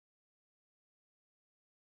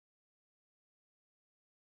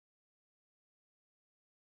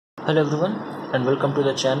Hello everyone and welcome to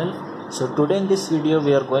the channel. So today in this video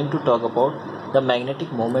we are going to talk about the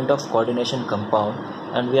magnetic moment of coordination compound,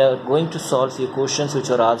 and we are going to solve few questions which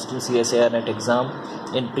were asked in CSIR net exam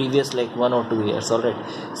in previous like 1 or 2 years. Alright,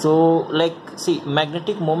 so see,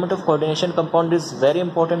 magnetic moment of coordination compound is very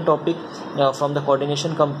important topic from the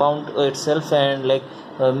coordination compound itself, and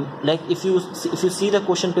if you see the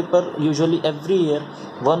question paper, usually every year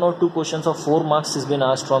 1 or 2 questions of 4 marks has been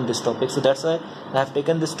asked from this topic. So that's why I have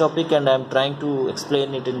taken this topic and I am trying to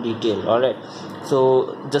explain it in detail. Alright,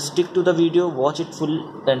 so just stick to the video, watch it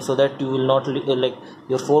full, and so that you will not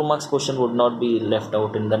your 4 marks question would not be left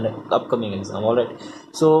out in the upcoming exam. Alright,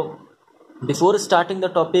 so before starting the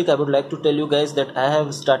topic, I would like to tell you guys that I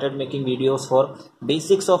have started making videos for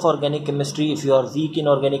basics of organic chemistry. If you are weak in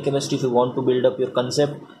organic chemistry, if you want to build up your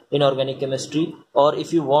concept in organic chemistry, or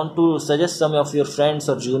if you want to suggest some of your friends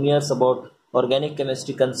or juniors about organic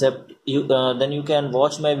chemistry concept, then you can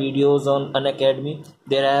watch my videos on Unacademy.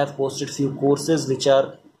 There I have posted few courses which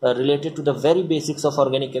are related to the very basics of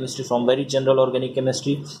organic chemistry, from very general organic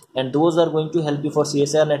chemistry, and those are going to help you for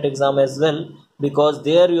CSIR net exam as well, because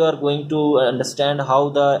there you are going to understand how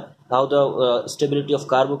the stability of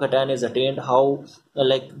carbocation is attained, how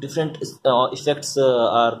different effects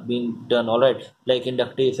are being done. All right, like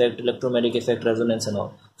inductive effect, electromagnetic effect, resonance and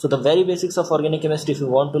all. So the very basics of organic chemistry, if you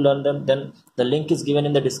want to learn them, then the link is given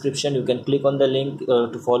in the description. You can click on the link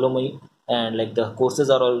to follow me, and the courses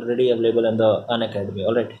are already available in the Unacademy.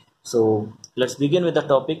 All right, so let's begin with the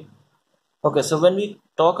topic. Okay, so when we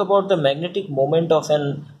talk about the magnetic moment of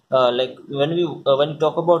an when we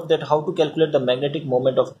talk about that, how to calculate the magnetic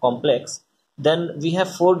moment of complex, then we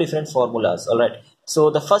have 4 different formulas. All right, so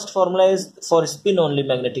the first formula is for spin only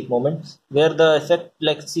magnetic moment, where the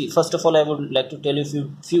effect, see, first of all I would like to tell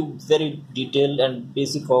you few very detailed and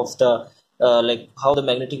basic of the how the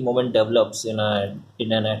magnetic moment develops in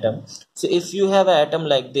an atom. So if you have an atom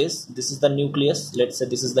like this is the nucleus. Let's say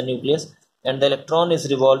this is the nucleus, and the electron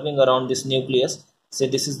is revolving around this nucleus. Say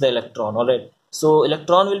this is the electron. All right, so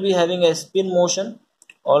electron will be having a spin motion.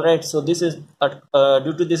 All right, so this is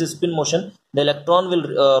due to this spin motion, the electron will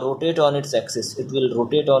rotate on its axis. It will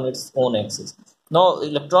rotate on its own axis. Now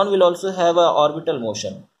electron will also have a orbital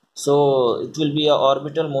motion, so it will be a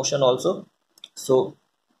orbital motion also. So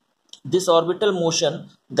this orbital motion,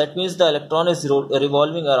 that means the electron is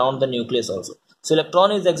revolving around the nucleus also. So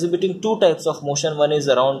electron is exhibiting 2 types of motion. One is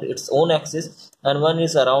around its own axis and one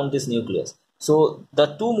is around this nucleus. So the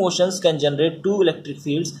 2 motions can generate 2 electric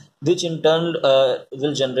fields, which in turn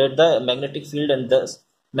will generate the magnetic field, and thus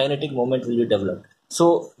magnetic moment will be developed.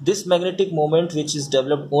 So this magnetic moment, which is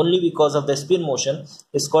developed only because of the spin motion,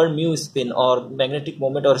 is called mu spin, or magnetic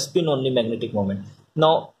moment, or spin only magnetic moment.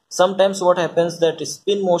 Now sometimes what happens, that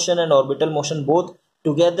spin motion and orbital motion both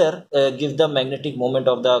together give the magnetic moment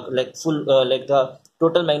of the the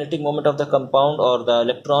total magnetic moment of the compound or the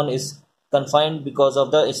electron is confined because of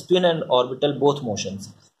the spin and orbital both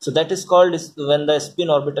motions. So that is called when the spin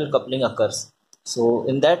orbital coupling occurs. So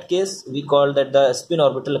in that case we call that the spin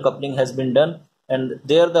orbital coupling has been done, and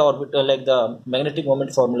there the orbital the magnetic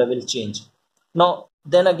moment formula will change. Now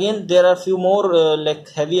then again there are few more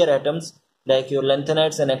heavier atoms, like your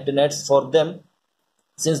lanthanides and actinides. For them,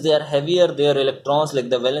 since they are heavier, their electrons, like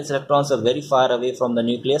the valence electrons, are very far away from the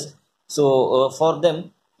nucleus. So for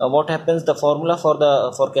them, what happens, the formula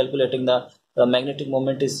for calculating the magnetic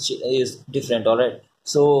moment is different. All right,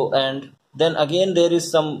 so and then again there is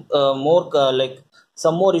some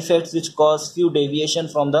some more effects which cause few deviation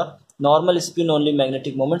from the normal spin only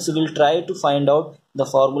magnetic moment. So we'll try to find out the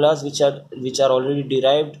formulas which are already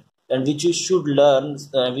derived, and which you should learn,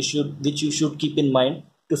 which you should keep in mind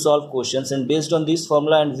to solve questions, and based on this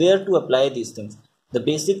formula and where to apply these things. The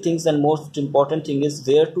basic things and most important thing is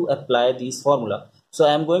where to apply these formula. So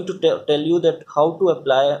I am going to tell you that how to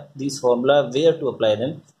apply these formula, where to apply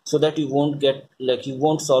them, so that you won't get you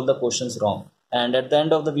won't solve the questions wrong. And at the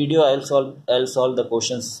end of the video I'll solve the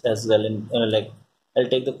questions as well, in I'll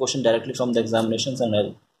take the question directly from the examinations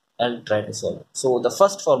and I'll try to solve it. So the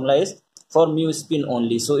first formula is for mu spin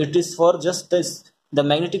only. So it is for just the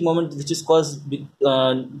magnetic moment which is caused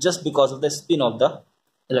just because of the spin of the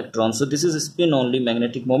electron. So this is a spin only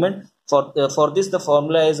magnetic moment. For this the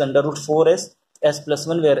formula is under root 4s, s plus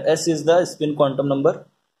 1, where s is the spin quantum number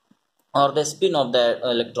or the spin of the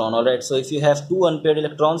electron. All right, so if you have 2 unpaired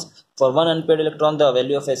electrons, for 1 unpaired electron the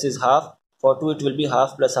value of s is half. For 2 it will be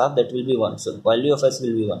half plus half, that will be 1. So value of s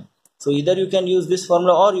will be 1. So either you can use this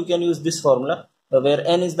formula or you can use this formula, where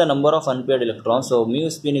n is the number of unpaired electrons. So mu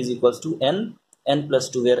spin is equals to n plus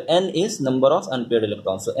 2, where n is number of unpaired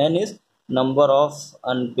electrons. So n is number of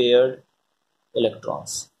unpaired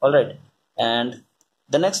electrons. All right, and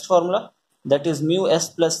The next formula, that is mu s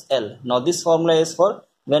plus L. Now this formula is for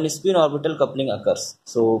when spin orbital coupling occurs.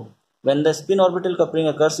 So when the spin orbital coupling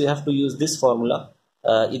occurs, you have to use this formula.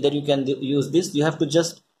 Either you can use this, you have to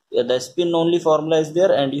just the spin only formula is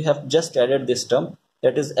there, and you have just added this term,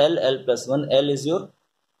 that is L plus 1. L is your,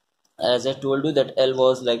 as I told you, that L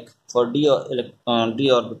was like for d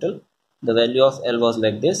orbital, the value of L was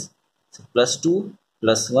like this. So plus 2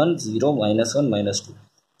 plus 1 0 minus 1 minus 2.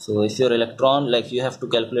 So if your electron, like you have to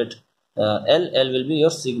calculate L will be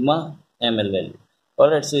your sigma ml value.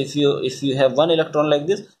 Alright, so if you have one electron like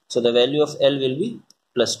this, so the value of L will be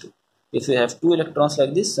plus 2. If you have two electrons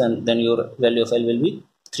like this, and then your value of L will be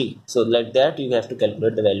 3. So like that you have to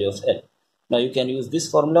calculate the value of L. Now you can use this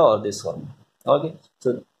formula or this formula. Okay,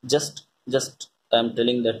 so just I'm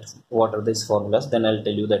telling that what are these formulas, then I'll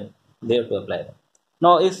tell you that where to apply them.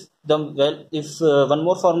 Now if one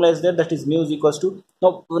more formula is there, that is mu is equals to,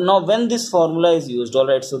 now when this formula is used, all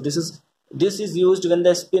right, so this is used when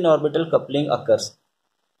the spin orbital coupling occurs.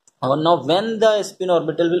 Now when the spin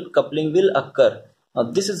orbital coupling will occur, now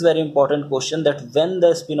this is very important question, that when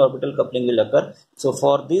the spin orbital coupling will occur. So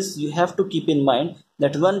for this you have to keep in mind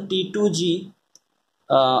that one T2G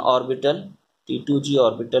orbital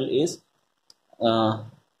is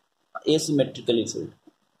asymmetrically filled.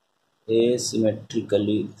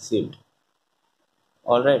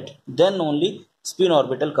 All right, then only spin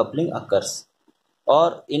orbital coupling occurs,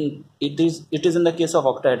 or it is in the case of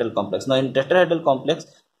octahedral complex. Now in tetrahedral complex,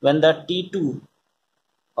 when the T2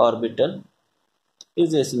 orbital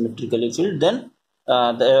is asymmetrically filled, then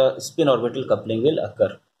the spin orbital coupling will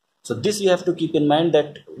occur. So this you have to keep in mind,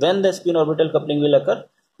 that when the spin orbital coupling will occur,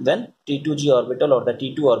 when T2G orbital or the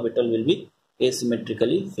T2 orbital will be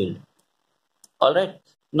asymmetrically filled. All right,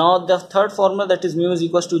 now the third formula, that is mu is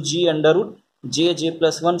equals to G under root J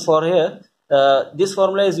plus 1. For here this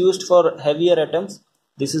formula is used for heavier atoms.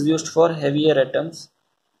 This is used for heavier atoms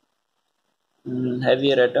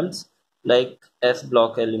like F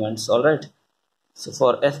block elements. All right, so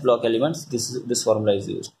for F block elements, this formula is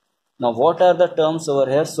used. Now what are the terms over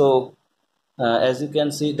here? So as you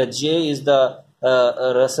can see, the J is the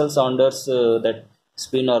Russell Saunders that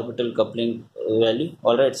spin orbital coupling value.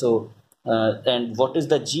 All right, so and what is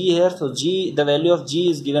the G here? So G, the value of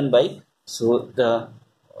G is given by, so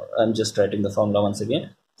I'm just writing the formula once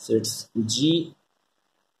again. So it's G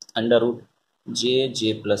under root J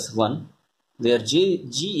plus 1, where G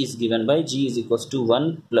is given by, G is equals to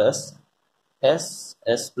 1 plus S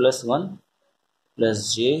plus 1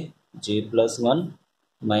 plus J plus 1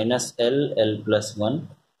 minus L plus 1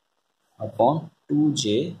 upon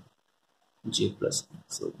 2J plus 1.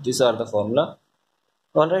 So these are the formula.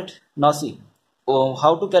 All right, now see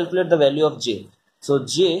how to calculate the value of J. So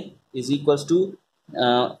J is equals to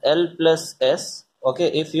L plus S.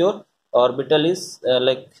 Okay, if your orbital is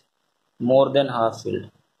like more than half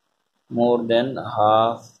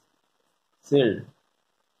filled.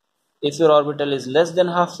 If your orbital is less than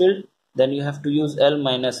half filled, then you have to use L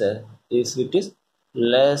minus L. If it is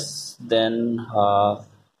less than half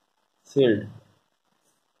filled.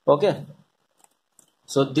 Okay,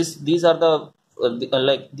 so these are the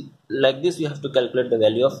like this you have to calculate the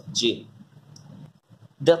value of J.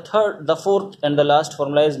 The fourth and the last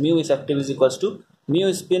formula is mu effective is equals to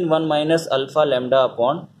mu spin 1 minus alpha lambda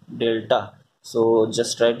upon delta. So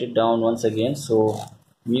just write it down once again. So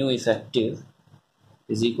mu effective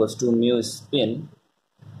is equals to mu spin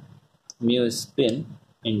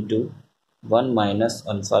into 1 minus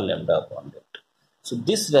alpha lambda upon delta. So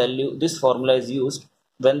this formula is used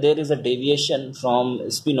when there is a deviation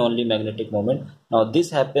from spin only magnetic moment. Now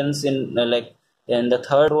this happens in like in the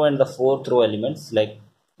third row and the fourth row elements, like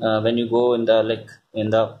when you go in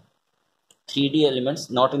the 3D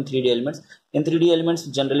elements, not in 3D elements. In 3D elements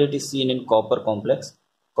generally it is seen in copper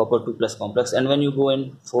 2 plus complex, and when you go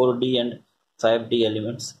in 4D and 5D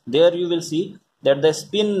elements, there you will see that the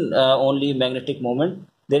spin only magnetic moment,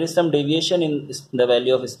 there is some deviation in the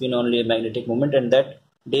value of spin only magnetic moment, and that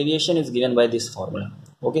deviation is given by this formula.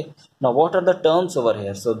 Okay, now what are the terms over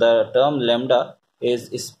here? So the term lambda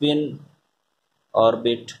is spin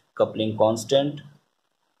orbit coupling constant,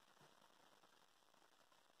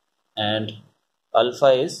 and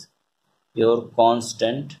alpha is your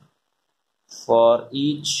constant for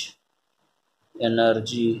each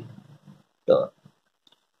energy term.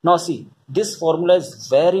 Now see, this formula is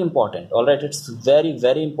very important. All right, it's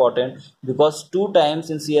very important, because 2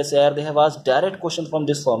 times in CSIR they have asked direct question from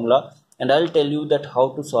this formula, and I'll tell you that how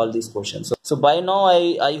to solve these questions. So by now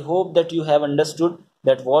I hope that you have understood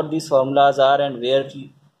that what these formulas are and where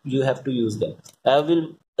you have to use them. I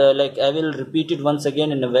will like I will repeat it once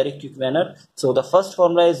again in a very quick manner. So the first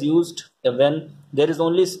formula is used when there is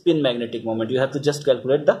only spin magnetic moment. You have to just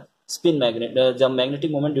calculate the the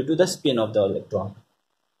magnetic moment due to the spin of the electron.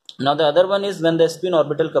 Now the other one is when the spin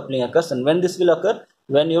orbital coupling occurs, and when this will occur,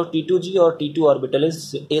 when your T2G or T2 orbital is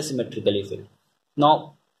asymmetrically filled.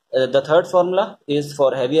 Now the third formula is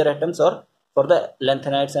for heavier atoms or for the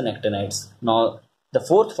lanthanides and actinides. Now the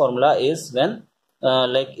fourth formula is when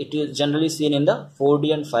like it is generally seen in the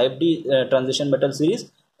 4D and 5D transition metal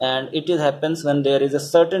series, and it happens when there is a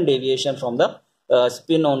certain deviation from the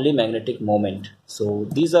spin only magnetic moment. So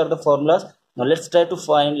these are the formulas. Now let's try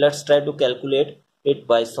to calculate it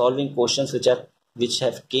by solving questions which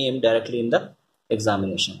have came directly in the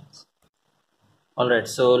examination. Alright,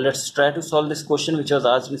 so let's try to solve this question which was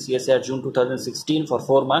asked in CSIR June 2016 for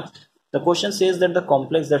 4 marks. The question says that the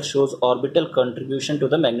complex that shows orbital contribution to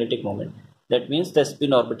the magnetic moment. That means the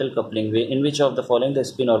spin orbital coupling. In which of the following the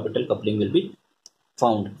spin orbital coupling will be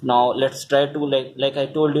found. Now let's try to like I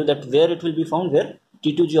told you that where it will be found, where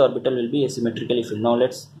T2G orbital will be asymmetrically filled. Now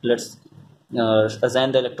let's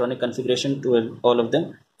assign the electronic configuration to all of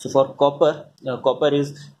them. So for copper, copper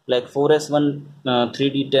is like 4s1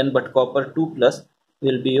 3d10, but copper 2 plus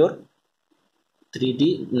will be your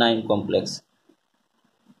 3d9 complex.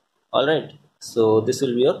 Alright, so this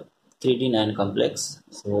will be your 3d9 complex.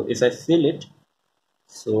 So if I fill it,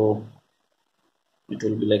 so it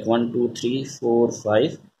will be like 1 2 3 4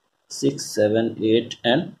 5 6 7 8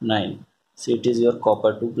 and 9. So it is your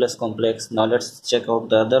copper 2 plus complex. Now let's check out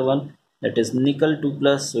the other one, that is nickel 2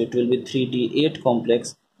 plus. So it will be 3d8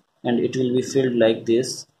 complex, and it will be filled like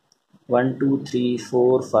this: 1 2 3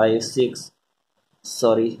 4 5 6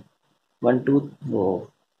 sorry 1 2 oh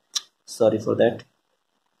sorry for that.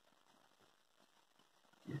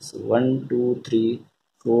 So 1 2 3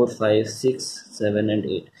 4 5 6 7 and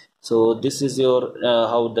 8. So this is your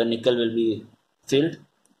how the nickel will be filled.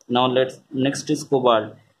 Now next is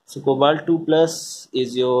cobalt. So cobalt 2 plus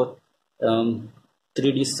is your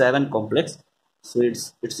 3d7 complex. So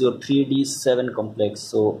it's your 3d7 complex.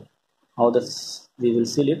 So how we will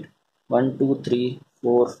fill it: 1 2 3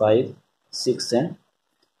 4 5 6 and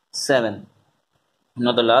 7.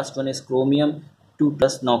 Now the last one is chromium 2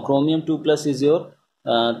 plus. Now chromium 2 plus is your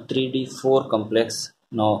 3d4 complex.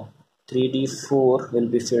 Now 3d4 will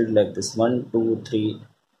be filled like this: 1 2 3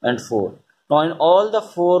 and 4. Now in all the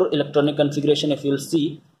 4 electronic configuration, if you will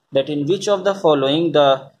see that in which of the following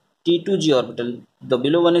the T2G orbital, the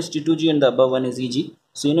below one is T2G and the above one is EG.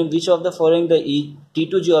 So you know which of the following the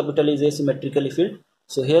T2G orbital is asymmetrically filled.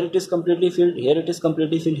 So here it is completely filled, here it is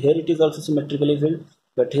completely filled, here it is also symmetrically filled,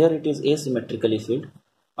 but here it is asymmetrically filled.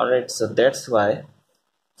 Alright, so that's why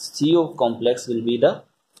CO complex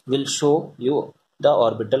will show you the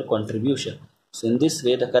orbital contribution. So in this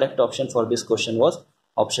way, the correct option for this question was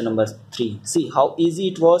option number 3. See how easy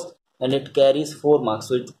it was, and it carries 4 marks.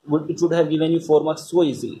 So it would have given you 4 marks so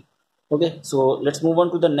easily. Okay, so let's move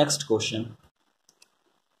on to the next question.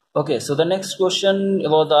 Okay, so the next question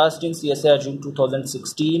was asked in CSIR June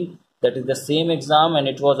 2016. That is the same exam, and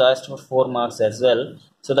it was asked for 4 marks as well.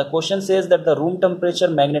 So the question says that the room temperature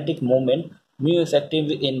magnetic moment mu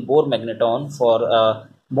effective in Bohr magneton for a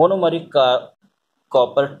monomeric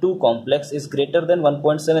copper 2 complex is greater than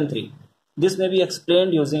 1.73. This may be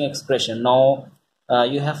explained using expression. Now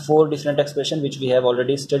you have 4 different expressions which we have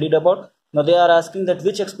already studied about. Now they are asking that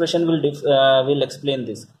which expression will explain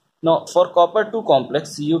this. Now for copper 2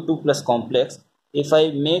 complex, Cu2 plus complex, if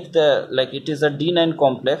I make the like it is a D9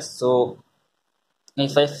 complex, so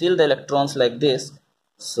if I fill the electrons like this,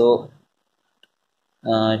 so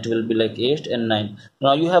it will be like 8 and 9.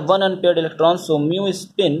 Now you have one unpaired electron, so mu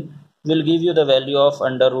spin will give you the value of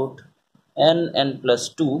under root n plus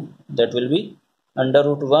 2, that will be under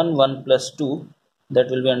root 1 plus 2, that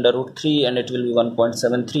will be under root 3, and it will be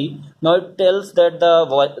 1.73. Now it tells that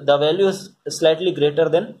the value is slightly greater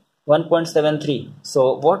than 1.73.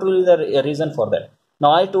 So what will be the reason for that?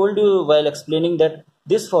 Now I told you while explaining that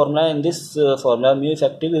this formula, in this formula, mu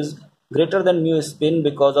effective is greater than mu spin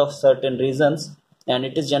because of certain reasons, and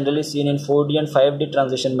it is generally seen in 4D and 5D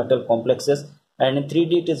transition metal complexes, and in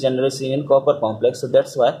 3D it is generally seen in copper complex. So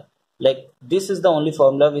that's why like this is the only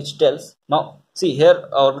formula which tells. Now see here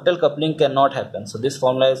orbital coupling cannot happen, so this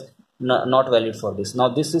formula is not valid for this. Now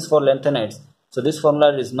this is for lanthanides, so this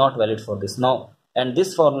formula is not valid for this. Now and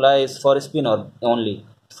this formula is for spin only.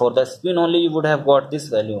 For the spin only you would have got this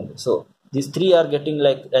value only. So these 3 are getting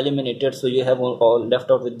like eliminated, so you have all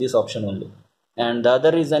left out with this option only. And the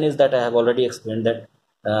other reason is that I have already explained that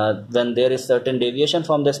when there is certain deviation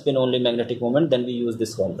from the spin only magnetic moment, then we use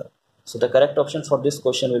this formula. So the correct option for this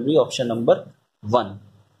question will be option number 1.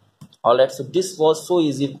 All right, so this was so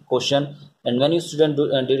easy question, and when you student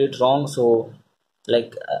did it wrong, so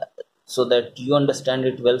like so that you understand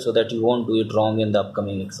it well, so that you won't do it wrong in the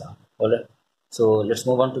upcoming exam. All right, so let's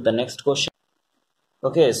move on to the next question.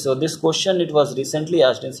 Okay, so this question, it was recently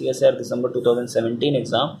asked in CSIR December 2017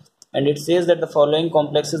 exam, and it says that the following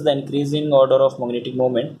complex is the increasing order of magnetic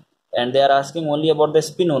moment, and they are asking only about the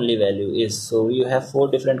spin only value is. So you have four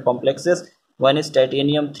different complexes. One is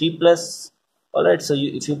titanium 3 plus. All right, so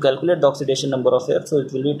if you calculate the oxidation number of air, so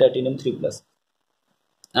it will be titanium 3 plus.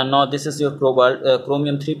 And now this is your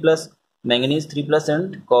chromium 3 plus, manganese 3 plus,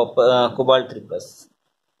 and cobalt 3 plus.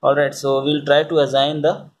 All right, so we'll try to assign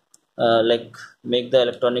the like make the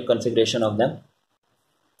electronic configuration of them.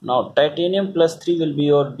 Now titanium plus 3 will be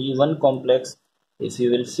your D1 complex. If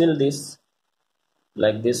you will fill this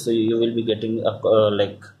like this, so you will be getting a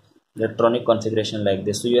like electronic configuration like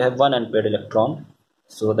this. So you have one unpaired electron,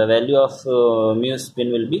 so the value of mu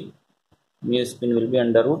spin will be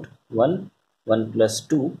under root 1 plus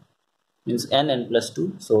 2 means n plus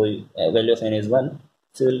 2, so value of n is 1,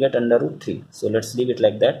 so you will get under root 3. So let's leave it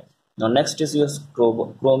like that. Now next is your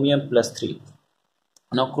chromium plus 3.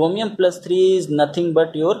 Now chromium plus 3 is nothing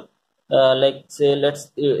but your like say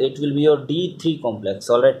it will be your D3 complex.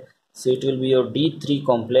 All right, so it will be your D3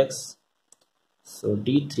 complex. So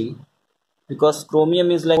D3, because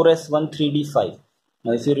chromium is like 4s1 3d5.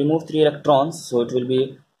 Now if you remove 3 electrons, so it will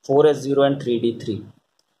be 4s0 and 3d3.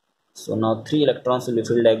 So now 3 electrons will be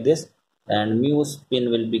filled like this, and mu spin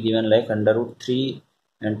will be given like under root 3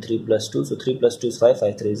 and 3 plus 2. So 3 plus 2 is 5,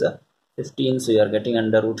 5 3 is a 15. So you are getting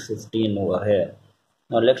under root 15 over here.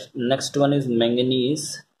 Now next one is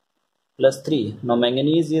manganese plus 3. Now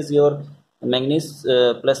manganese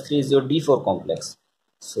plus 3 is your D4 complex.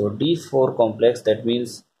 So D4 complex, that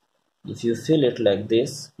means if you fill it like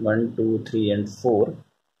this 1, 2, 3 and 4,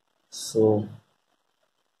 so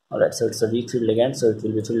alright, so it's a weak field again, so it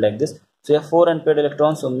will be filled like this. So you have 4 unpaired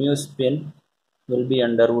electrons, so mu spin will be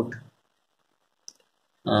under root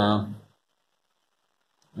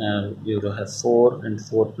you will have 4 and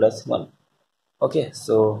 4 plus 1. Okay,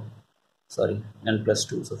 so sorry, n plus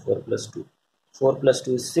 2, so 4 plus 2. 4 plus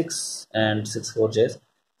 2 is 6, and 6 4 is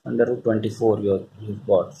under root 24 you've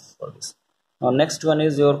got for this. Now next one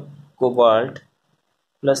is your cobalt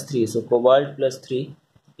plus 3. So cobalt plus 3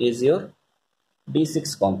 is your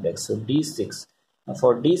D6 complex. So D6. Now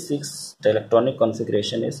for D6, the electronic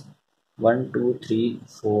configuration is 1, 2, 3,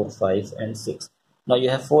 4, 5 and 6. Now you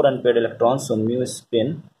have 4 unpaired electrons, so mu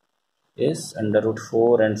spin is under root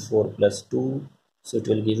 4 and 4 plus 2, so it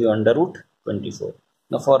will give you under root 24.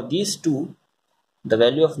 Now for these two, the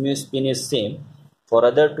value of mu spin is same. For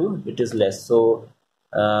other two, it is less. So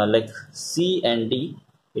like C and D,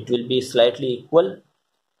 it will be slightly equal,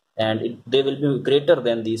 and they will be greater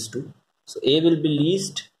than these two. So A will be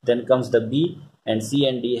least, then comes the B, and C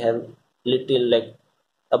and D have little like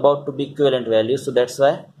about to be equivalent values. So that's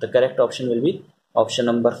why the correct option will be option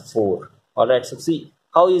number 4. Alright, so see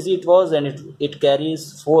how easy it was, and it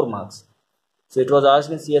carries 4 marks. So it was asked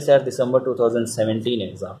in CSIR December 2017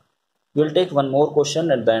 exam. We will take one more question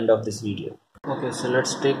at the end of this video. Okay, so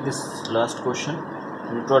let's take this last question.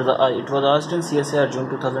 It was asked in CSIR June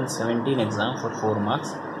 2017 exam for 4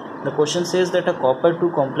 marks. The question says that a copper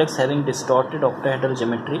 2 complex having distorted octahedral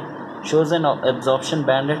geometry shows an absorption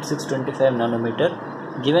band at 625 nanometer.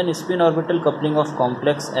 Given spin orbital coupling of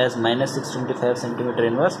complex as minus 625 centimeter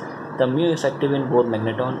inverse, the mu effective in Bohr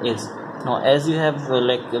magneton is. Now as you have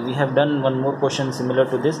we have done one more question similar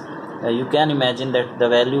to this, you can imagine that the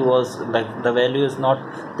value was the value is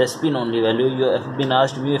not the spin only value. You have been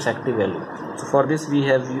asked mu effective value. So for this we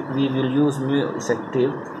will use mu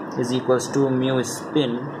effective is equals to mu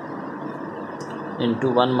spin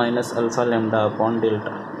into 1 minus alpha lambda upon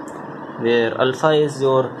delta, where alpha is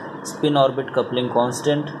your spin orbit coupling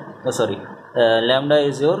constant, lambda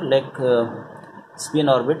is your spin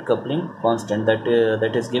orbit coupling constant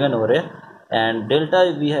that is given over here, and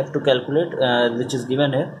delta we have to calculate, which is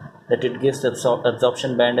given here, that it gives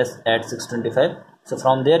absorption band as at 625. So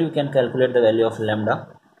from there you can calculate the value of lambda,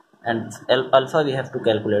 and alpha we have to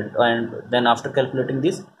calculate, and then after calculating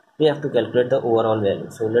this we have to calculate the overall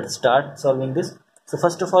value. So let's start solving this. So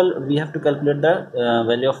first of all we have to calculate the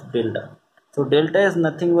value of delta. So delta is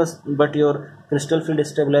nothing but your crystal field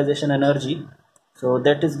stabilization energy. So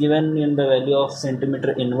that is given in the value of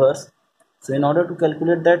centimeter inverse. So in order to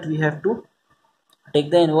calculate that, we have to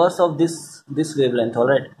take the inverse of this wavelength. All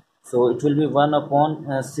right. So it will be 1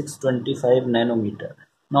 upon 625 nanometer.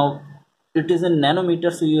 Now it is in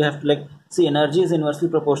nanometer, so you have to see energy is inversely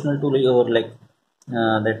proportional to your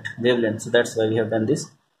that wavelength. So that's why we have done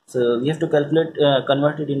this. So we have to calculate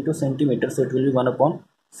convert it into centimeter. So it will be 1 upon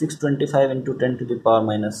 625 into 10 to the power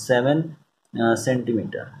minus 7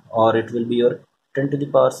 centimeter, or it will be your 10 to the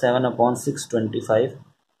power 7 upon 625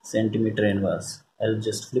 centimeter inverse. I'll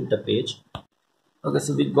just flip the page. Okay,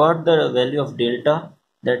 so we got the value of delta,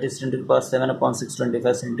 that is 10 to the power 7 upon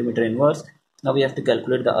 625 centimeter inverse. Now we have to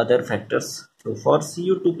calculate the other factors. So for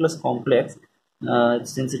Cu2 plus complex,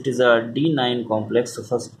 since it is a D9 complex, so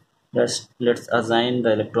first let's assign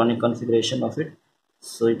the electronic configuration of it.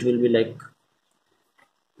 So it will be like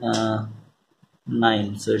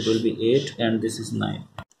 9, so it will be 8 and this is 9.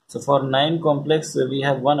 So for 9 complex, we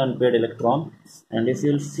have one unpaired electron, and if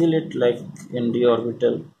you'll fill it like in the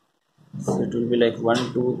orbital, so it will be like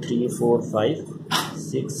 1 2 3 4 5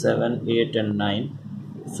 6 7 8 and 9.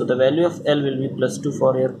 So the value of L will be plus 2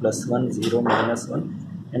 for here, plus 1 0 minus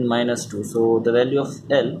 1 and minus 2. So the value of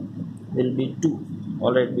L will be 2.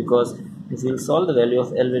 Alright, because if we'll solve, the value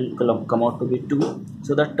of L will come out to be 2.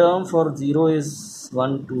 So the term for 0 is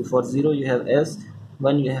 1 2. For 0 you have S,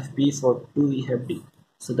 1 you have P, for 2 we have D.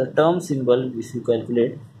 So the term symbol, if you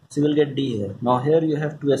calculate, so you will get D here. Now here you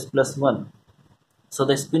have 2S plus 1. So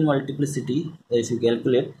the spin multiplicity, if you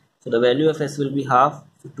calculate, so the value of S will be half.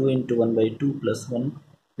 So 2 into 1 by 2 plus 1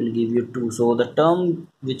 will give you 2. So the term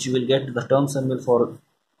which you will get, the term symbol for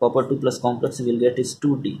copper 2 plus complex you will get is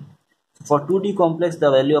 2D. So for 2D complex,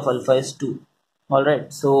 the value of alpha is 2.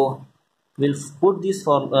 Alright, so we'll put this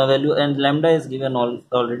for value, and lambda is given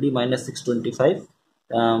already minus 625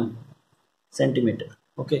 centimeter.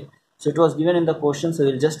 Okay, so it was given in the question, so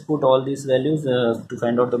we'll just put all these values to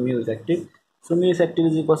find out the mu effective. So mu effective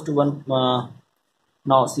is equals to 1.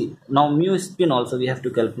 Now see, now mu spin also we have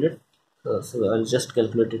to calculate. So I'll just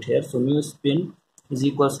calculate it here. So mu spin is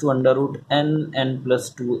equals to under root n plus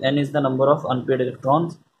 2. N is the number of unpaired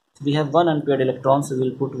electrons. So we have one unpaired electron, so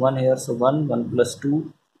we'll put 1 here. So 1 plus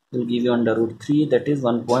 2 will give you under root 3, that is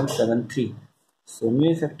 1.73. So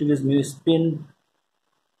mu effective is mu spin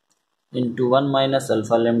into 1 minus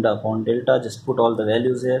alpha lambda upon delta. Just put all the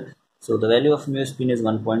values here. So the value of mu spin is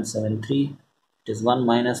 1.73. It is 1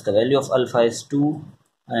 minus the value of alpha is 2,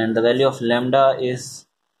 and the value of lambda is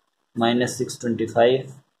minus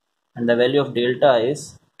 625, and the value of delta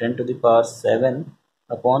is 10 to the power 7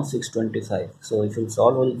 upon 625. So if you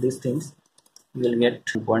solve all these things, you will get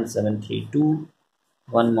 1.732.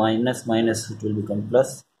 1 minus minus, it will become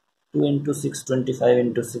plus. 2 into 625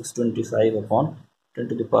 into 625 upon 10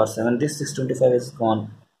 to the power 7. This 625 is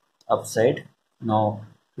gone upside. Now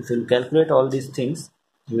if you calculate all these things,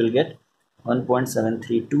 you will get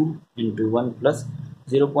 1.732 into 1 plus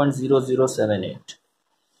 0.0078.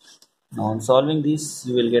 Now on solving this,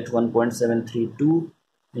 you will get 1.732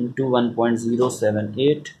 into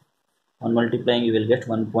 1.078. On multiplying, you will get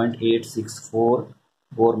 1.864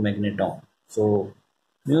 Bohr magneton. So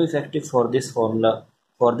mu effective for this formula,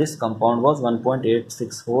 for this compound, was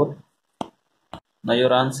 1.864. Now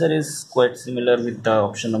your answer is quite similar with the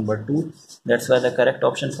option number 2. That's why the correct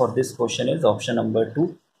option for this question is option number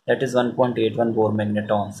 2, that is 1.81 Bohr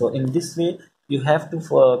magneton. So in this way, you have to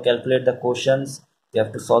calculate the questions, you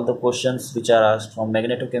have to solve the questions which are asked from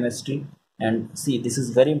magnetochemistry. And see, this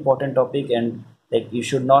is very important topic, and like you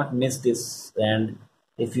should not miss this. And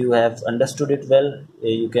if you have understood it well,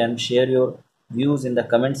 you can share your views in the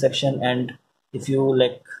comment section. And if you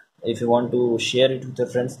want to share it with your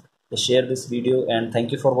friends, share this video. And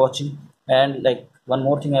thank you for watching. And like one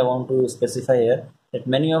more thing I want to specify here, that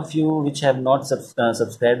many of you which have not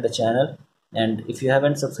subscribed the channel, and if you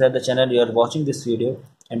haven't subscribed the channel, you are watching this video,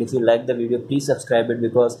 and if you like the video, please subscribe it,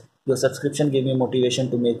 because your subscription gave me motivation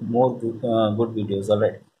to make more good videos. All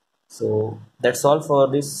right, so that's all for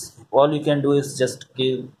this. All you can do is just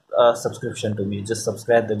give a subscription to me, just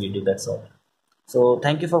subscribe the video, that's all. So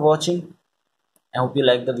thank you for watching. I hope you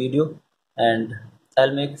like the video, and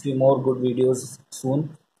I'll make few more good videos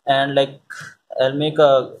soon. And I'll make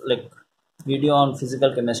a video on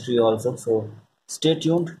physical chemistry also. So stay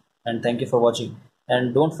tuned, and thank you for watching.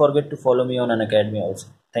 And don't forget to follow me on an academy also.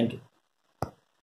 Thank you.